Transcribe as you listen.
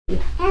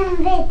I'm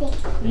ready.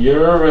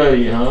 You're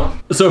ready, huh?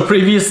 So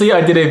previously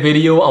I did a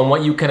video on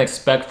what you can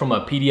expect from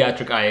a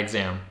pediatric eye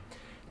exam.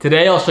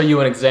 Today I'll show you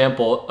an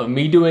example of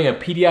me doing a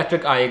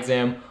pediatric eye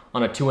exam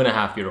on a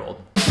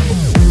 2.5-year-old.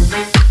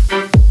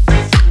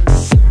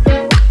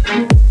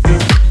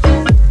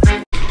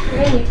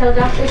 You tell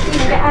Dr.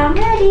 Caesar I'm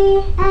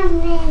ready.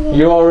 I'm ready.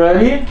 You all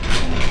ready?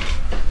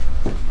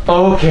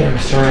 Okay,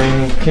 Mr.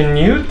 Rain, can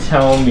you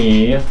tell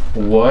me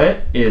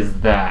what is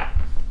that?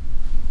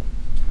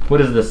 What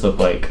does this look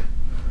like?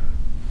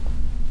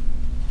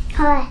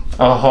 Heart.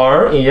 A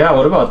heart? Yeah,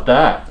 what about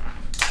that?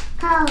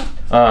 House.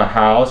 A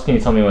house, can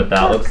you tell me what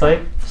that looks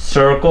like?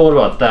 Circle, what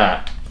about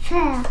that?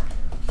 Trail.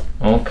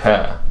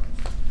 Okay.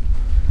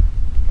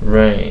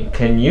 Rain,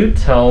 can you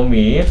tell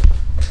me,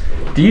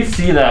 do you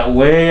see that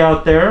way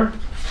out there?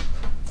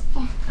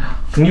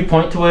 Can you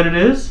point to what it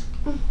is?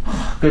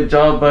 Good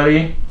job,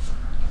 buddy.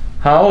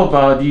 How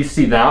about, do you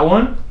see that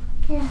one?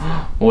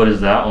 Yeah. What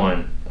is that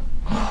one?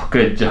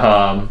 Good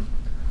job.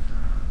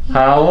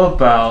 How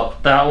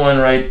about that one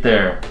right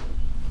there?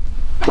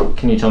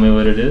 Can you tell me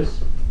what it is?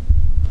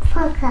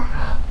 Focus.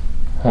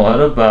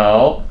 What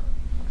about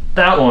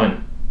that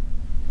one?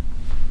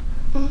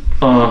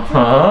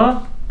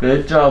 Uh-huh.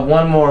 Good job.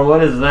 One more.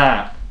 What is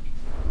that?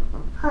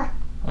 Heart.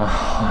 A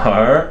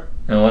heart.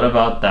 And what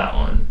about that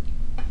one?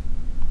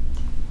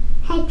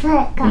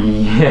 Focus.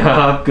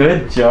 Yeah,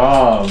 good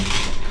job.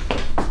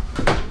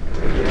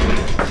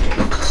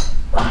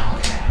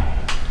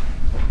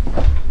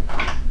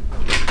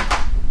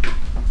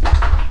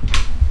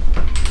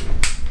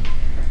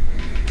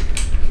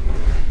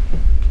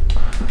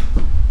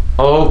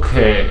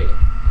 Okay.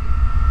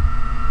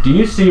 Do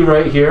you see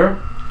right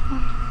here?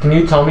 Can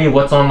you tell me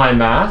what's on my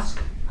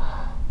mask?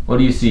 What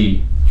do you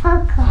see?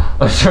 Focus.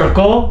 A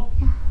circle?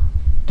 Yeah.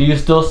 Do you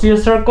still see a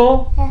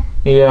circle? Yeah.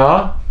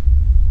 Yeah?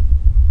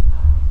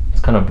 It's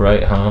kind of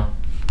bright, huh?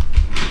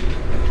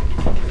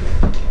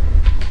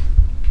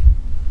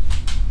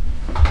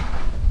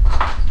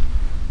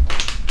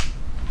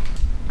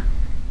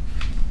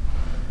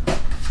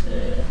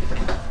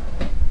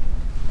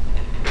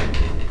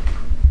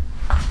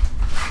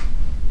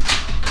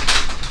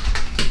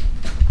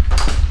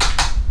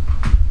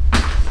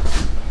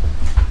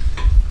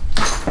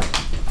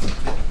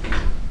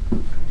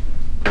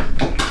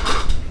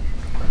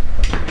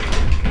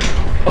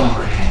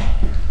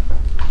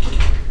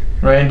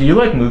 Ryan, do you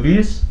like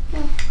movies?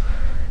 Yeah.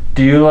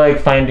 Do you like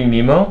Finding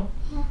Nemo?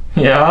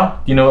 Yeah. Yeah?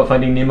 Do you know what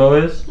Finding Nemo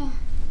is? Yeah.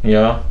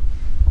 Yeah?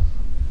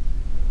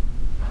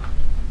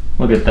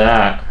 Look at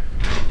that.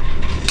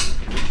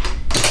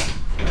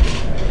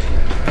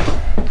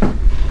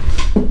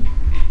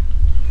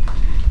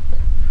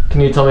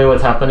 Can you tell me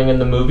what's happening in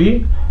the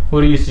movie?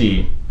 What do you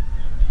see?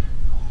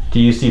 Do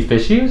you see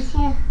fishies?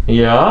 Yeah.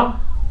 Yeah?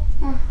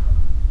 Yeah.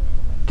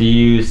 Do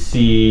you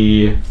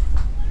see...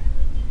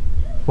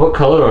 What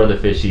color are the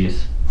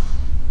fishies?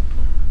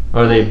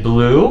 Are they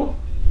blue?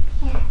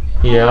 Yeah.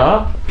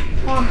 Yeah?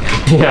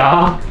 Yeah.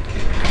 Yeah?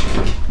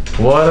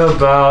 What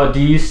about, do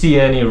you see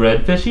any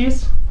red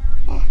fishies?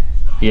 Yeah.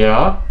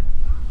 Yeah?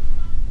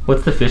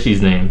 What's the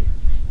fishie's name?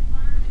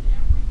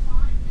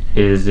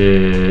 Is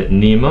it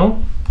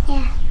Nemo?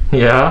 Yeah.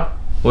 Yeah?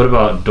 What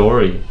about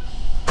Dory?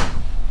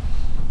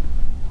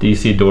 Do you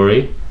see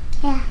Dory?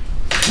 Yeah.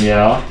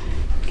 Yeah?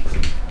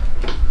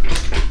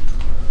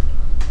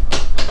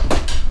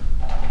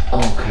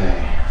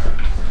 Okay.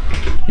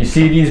 You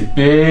see these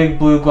big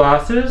blue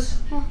glasses?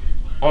 Yeah.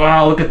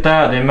 Wow, look at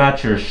that. They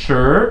match your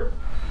shirt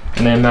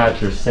and they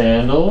match your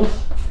sandals.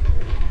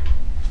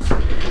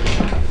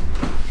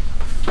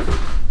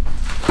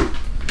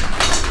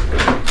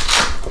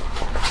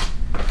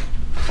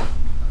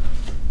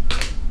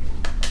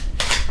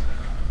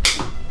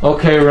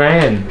 Okay,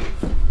 Ryan.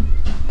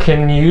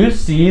 Can you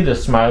see the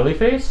smiley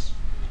face?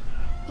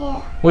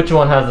 Yeah. Which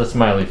one has the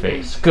smiley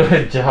face?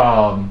 Good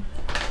job.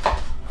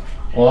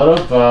 What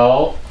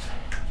about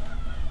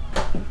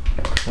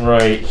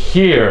right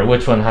here?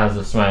 Which one has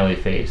the smiley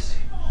face?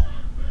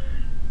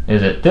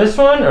 Is it this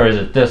one or is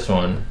it this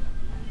one?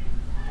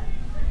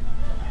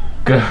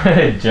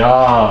 Good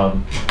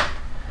job.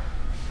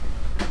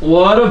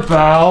 What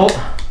about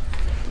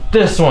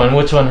this one?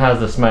 Which one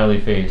has the smiley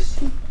face?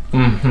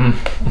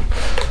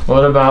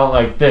 What about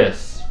like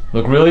this?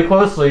 Look really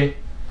closely.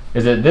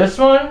 Is it this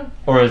one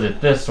or is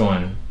it this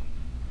one?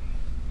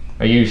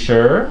 Are you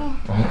sure?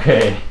 Yeah.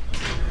 Okay.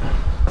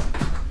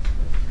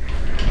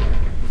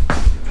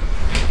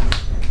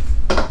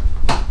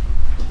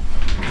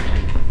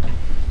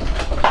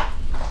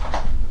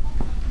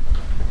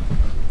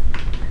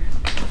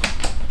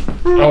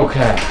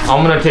 Okay,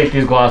 I'm gonna take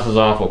these glasses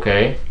off,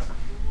 okay?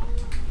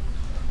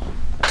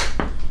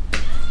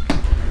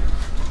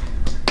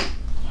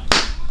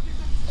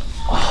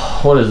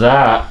 What is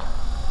that?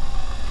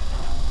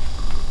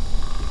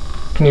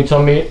 Can you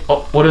tell me,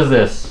 oh, what is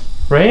this?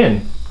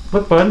 Rain,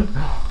 look bud,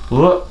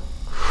 look,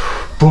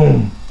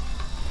 boom.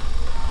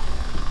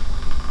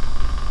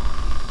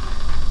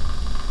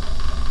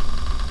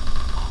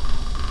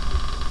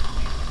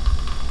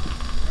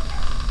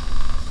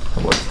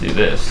 Let's do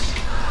this.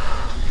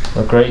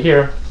 Look right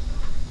here.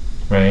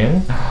 Ryan.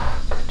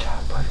 Good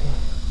job, buddy.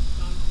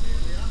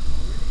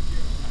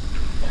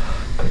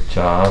 Good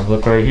job.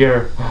 Look right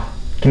here.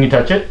 Can you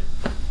touch it?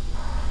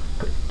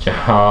 Good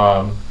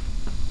job.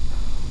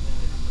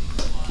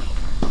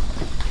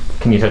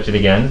 Can you touch it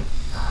again?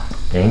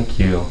 Thank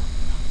you.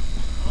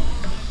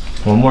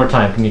 One more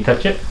time. Can you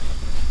touch it?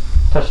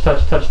 Touch,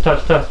 touch, touch,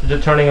 touch, touch. Is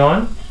it turning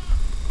on?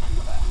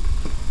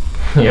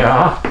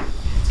 Yeah.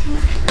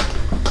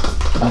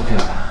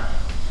 Okay.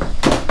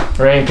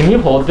 Ryan, can you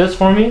hold this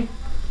for me?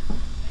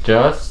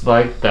 Just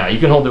like that. You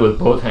can hold it with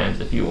both hands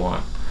if you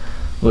want.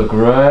 Look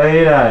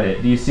right at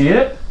it. Do you see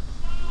it?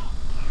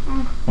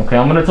 Okay,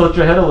 I'm gonna tilt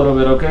your head a little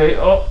bit, okay?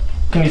 Oh,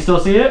 can you still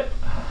see it?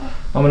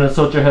 I'm gonna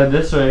tilt your head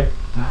this way.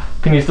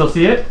 Can you still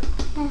see it?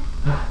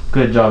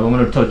 Good job. I'm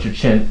gonna tilt your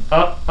chin.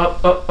 Up,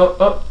 up, up,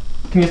 up, up.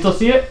 Can you still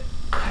see it?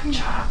 Good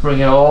job. Bring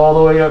it all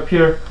the way up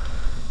here.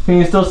 Can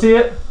you still see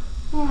it?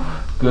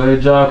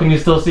 Good job. Can you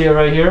still see it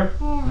right here?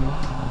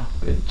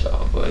 Good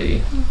job,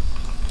 buddy.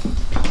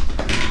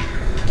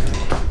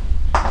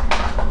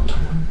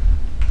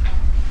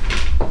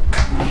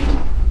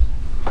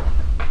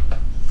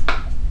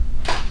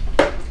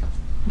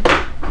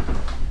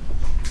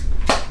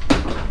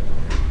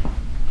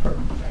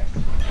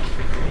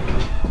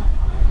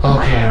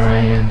 Okay,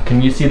 Ryan.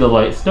 Can you see the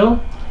light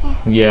still?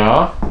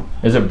 Yeah.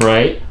 Is it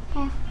bright?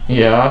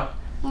 Yeah.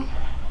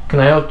 Can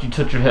I help you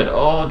touch your head?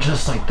 Oh,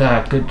 just like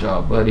that. Good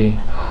job, buddy.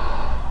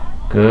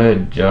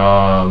 Good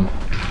job.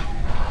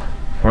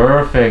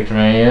 Perfect,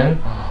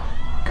 Ryan.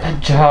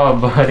 Good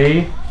job,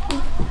 buddy.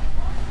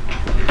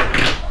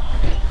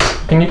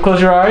 Can you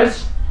close your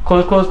eyes?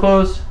 Close, close,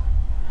 close.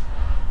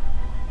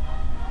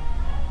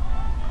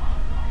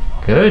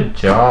 Good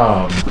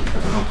job.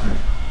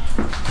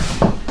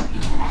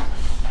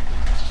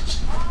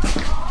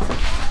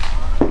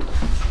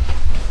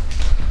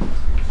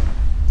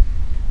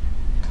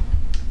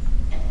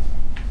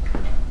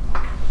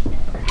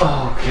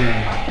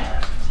 Okay.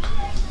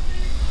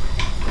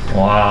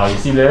 Wow, you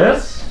see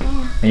this?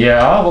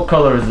 Yeah, what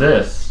color is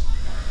this?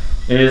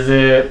 Is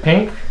it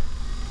pink?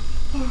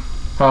 Yeah.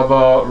 How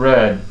about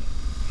red?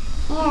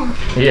 Yeah.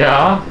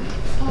 Yeah?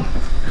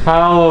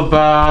 How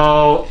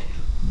about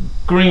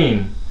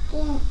green?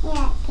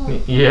 Yeah.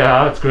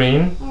 Yeah, it's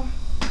green. Yeah.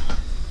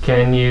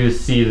 Can you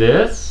see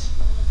this?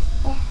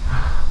 Yeah.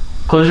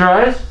 Close your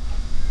eyes.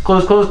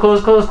 Close, close,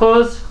 close, close,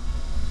 close.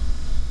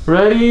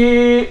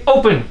 Ready,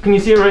 open. Can you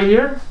see it right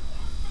here?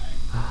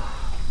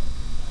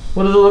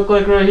 What does it look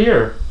like right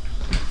here?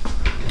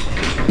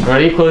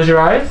 Ready, close your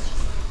eyes.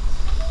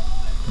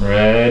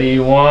 Ready,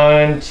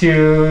 1,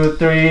 2,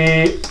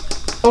 3,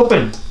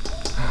 open.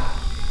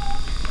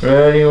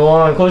 Ready,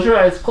 1, close your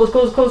eyes. Close,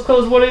 close, close,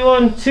 close. Ready,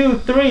 1, 2,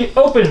 3,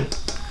 open.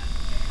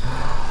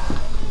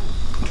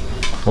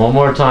 One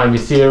more time, you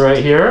see it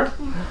right here?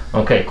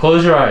 Okay,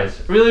 close your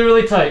eyes. Really,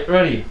 really tight.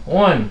 Ready,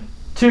 1,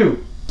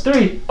 2,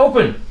 3,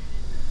 open.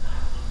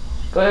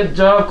 Good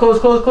job. Close,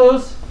 close,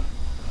 close.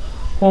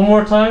 One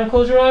more time.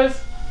 Close your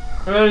eyes.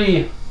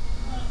 Ready.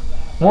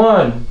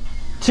 1,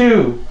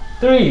 2,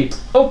 3.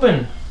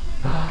 Open.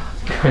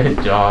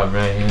 Good job,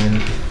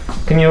 Ryan.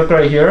 Can you look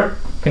right here?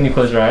 Can you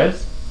close your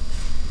eyes?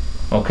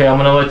 Okay, I'm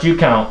gonna let you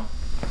count.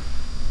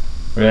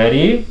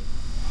 Ready?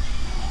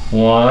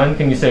 1.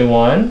 Can you say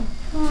 1?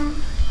 1,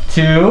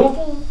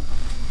 2,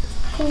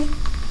 2,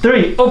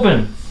 3.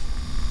 Open.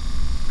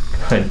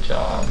 Good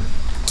job.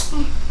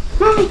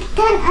 Mom,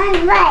 turn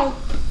on light.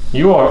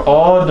 You are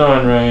all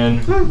done,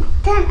 Ryan. Mom,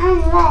 turn on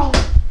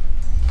light.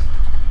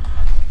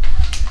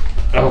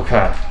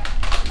 Okay.